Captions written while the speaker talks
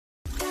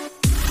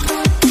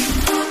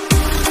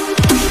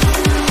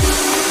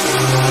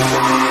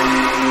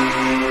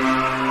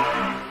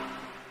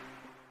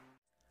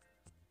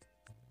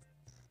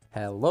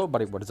Hello,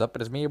 buddy. What is up?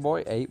 It is me, your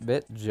boy,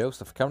 8-Bit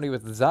Joseph, coming to you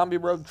with the Zombie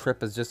Road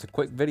Trip as just a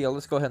quick video.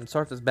 Let's go ahead and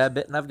start this bad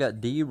bit, and I've got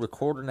D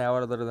recording now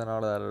other than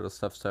all that other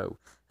stuff, so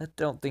I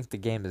don't think the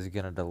game is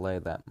going to delay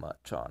that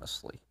much,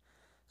 honestly.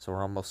 So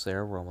we're almost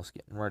there. We're almost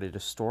getting ready to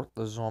start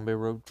the Zombie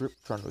Road Trip,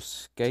 trying to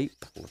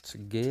escape. Let's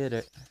get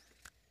it.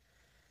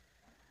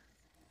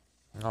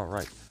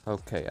 Alright.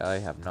 Okay, I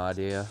have no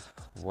idea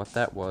what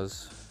that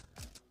was.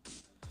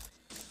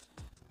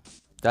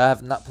 I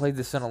have not played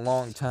this in a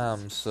long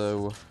time,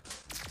 so...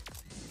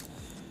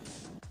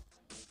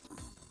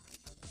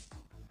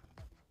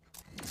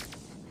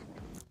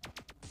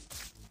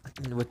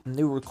 with the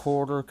new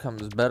recorder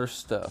comes better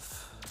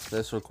stuff.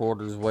 This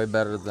recorder is way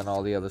better than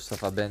all the other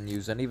stuff I've been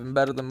using. Even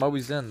better than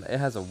Mobizen. It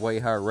has a way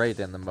higher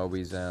rating than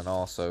Mobizen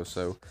also,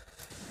 so...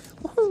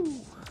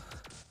 woohoo!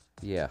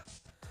 Yeah.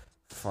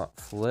 Front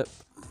flip.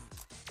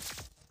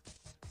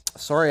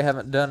 Sorry I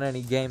haven't done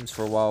any games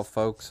for a while,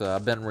 folks.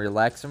 I've been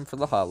relaxing for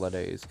the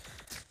holidays.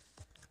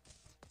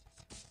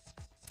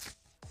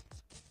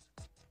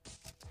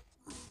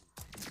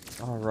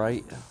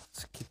 Alright,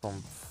 let's keep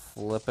on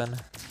flipping.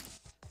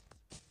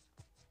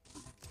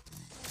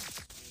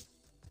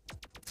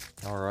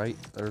 Alright,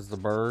 there's the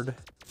bird.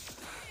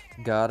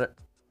 Got it.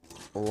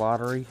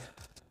 Lottery.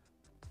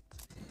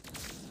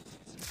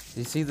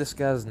 You see, this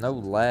guy's no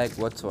lag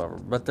whatsoever,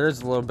 but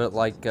there's a little bit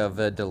like of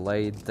a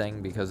delayed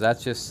thing because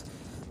that's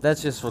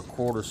just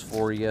recorders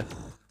for you.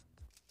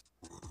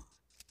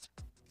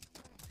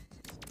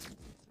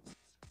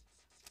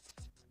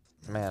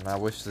 Man, I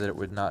wish that it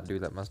would not do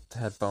that. My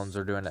headphones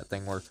are doing that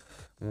thing where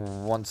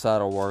one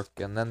side will work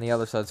and then the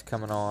other side's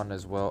coming on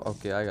as well.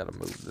 Okay, I gotta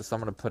move this. I'm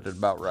gonna put it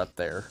about right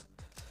there.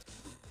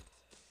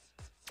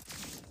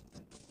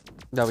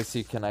 That way so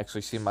you can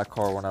actually see my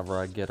car whenever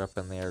I get up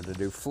in the air to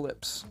do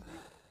flips.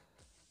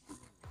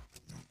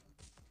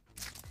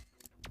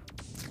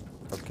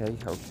 Okay,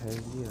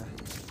 yeah.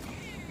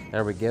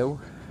 There we go.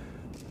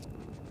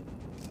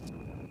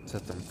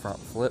 Set them front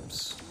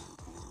flips.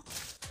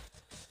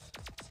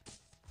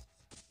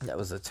 That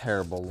was a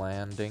terrible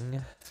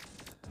landing.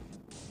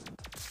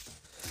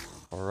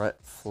 Alright,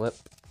 flip.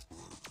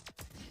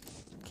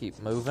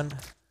 Keep moving.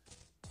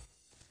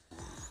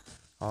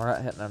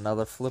 Alright, hitting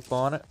another flip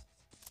on it.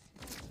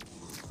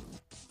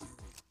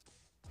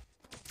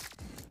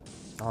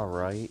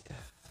 Alright.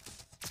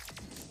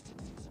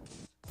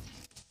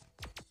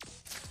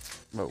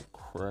 Oh,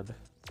 crud.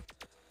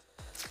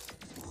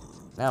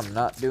 Now I'm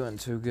not doing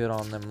too good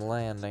on them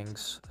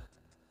landings.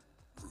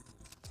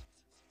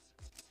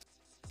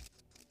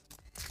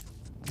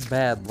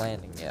 Bad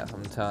landing, yeah,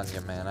 I'm telling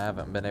you, man. I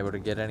haven't been able to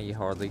get any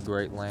hardly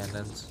great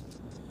landings.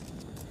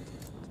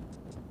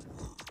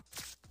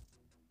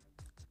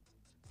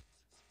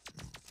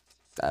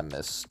 I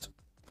missed.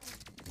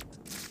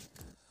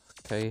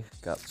 Okay,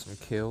 got some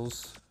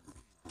kills.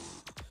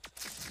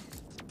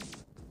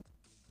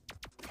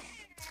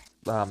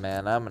 Ah,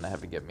 man, I'm gonna have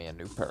to get me a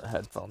new pair of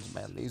headphones,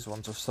 man. These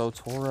ones are so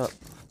tore up.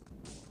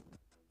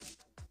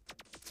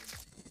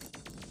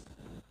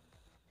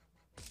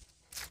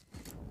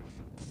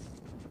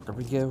 There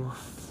we go.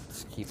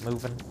 Let's keep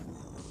moving.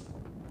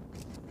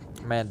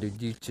 Man,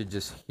 dude, you should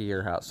just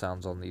hear how it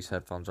sounds on these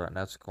headphones right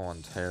now. It's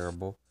going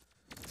terrible.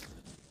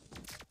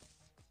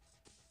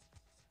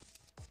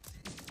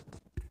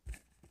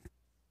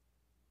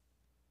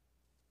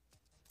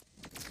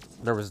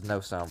 There was no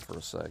sound for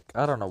a sec.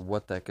 I don't know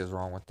what the heck is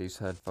wrong with these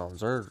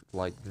headphones. They're,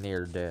 like,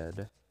 near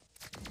dead.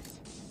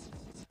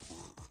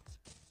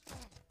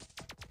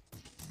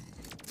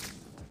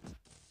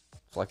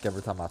 It's like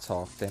every time I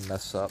talk, they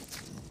mess up.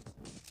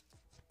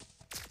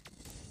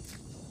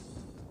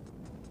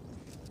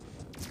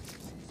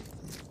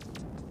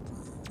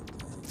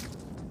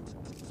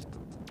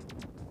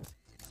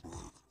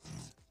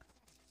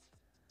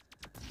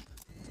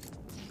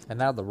 And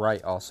now the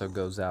right also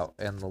goes out,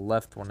 and the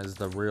left one is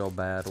the real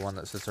bad one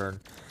that sits there and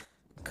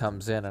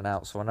comes in and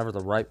out. So whenever the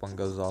right one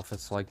goes off,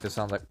 it's like this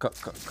sounds like cut,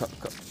 cut, cut,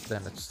 cut.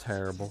 Then it's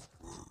terrible.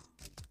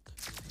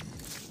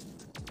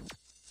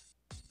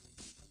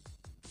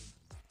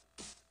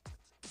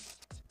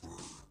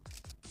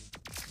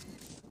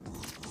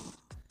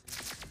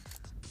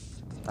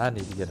 I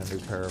need to get a new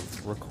pair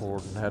of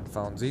recording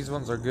headphones. These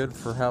ones are good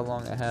for how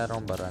long I had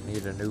them, but I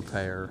need a new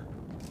pair.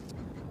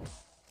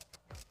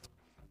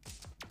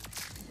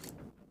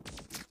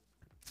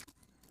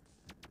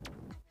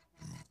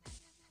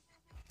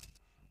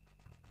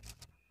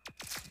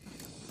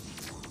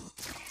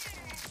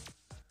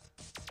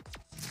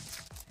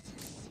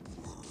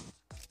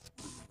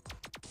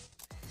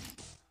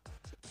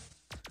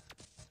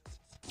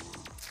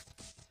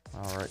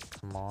 Alright,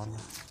 come on.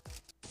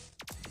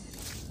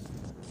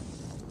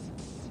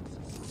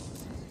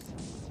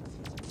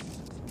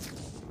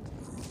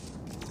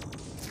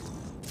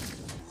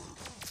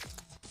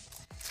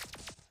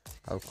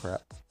 Oh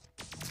crap.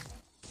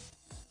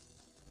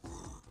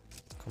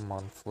 Come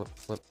on, flip,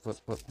 flip, flip,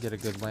 flip. Get a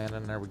good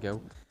landing. There we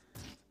go.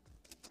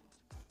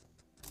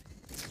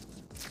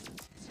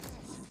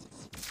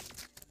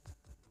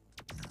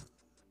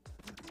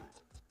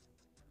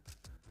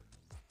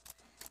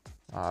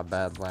 Ah,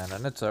 bad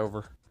landing. It's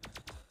over.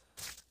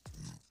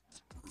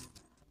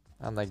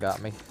 And they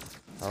got me.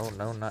 Oh,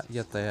 no, not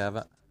yet. They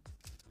haven't.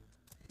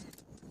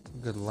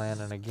 Good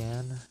landing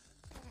again.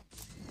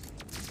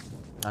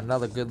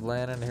 Another good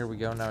landing. Here we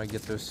go. Now we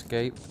get to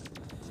escape.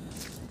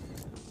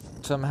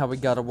 Somehow we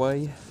got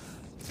away.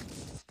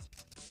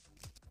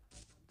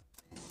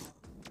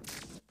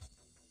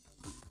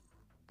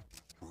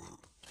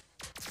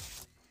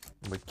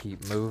 We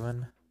keep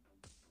moving.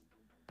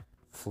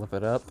 Flip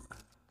it up.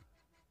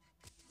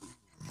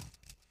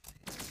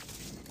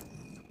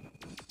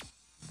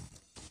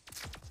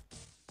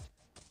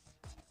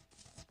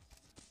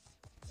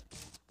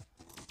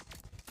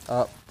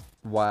 Up.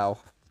 Wow.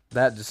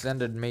 That just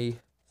ended me.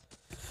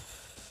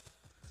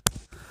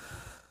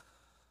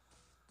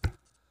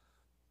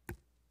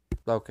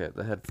 Okay,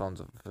 the headphones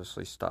have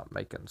officially stopped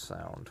making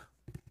sound.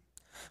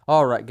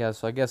 Alright, guys,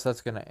 so I guess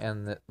that's going to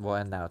end it. Well,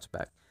 and now it's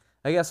back.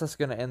 I guess that's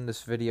going to end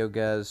this video,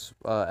 guys,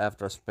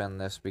 after I spin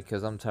this,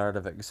 because I'm tired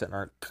of it sitting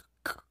there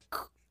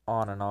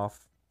on and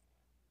off.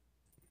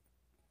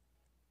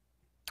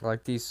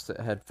 Like, these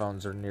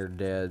headphones are near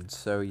dead,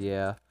 so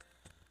yeah.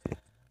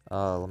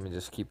 Let me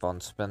just keep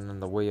on spinning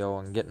the wheel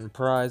and getting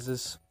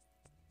prizes.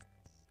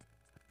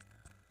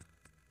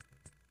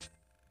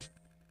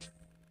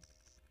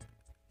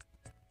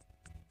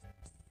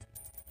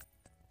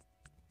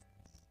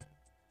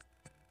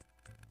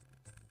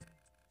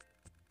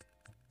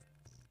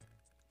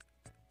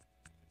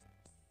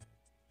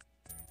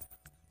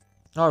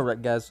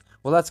 Alright, guys.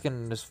 Well, that's going to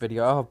end this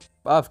video.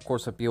 I, of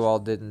course, hope you all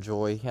did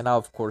enjoy. And I'll,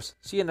 of course,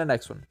 see you in the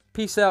next one.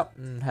 Peace out,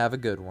 and have a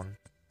good one.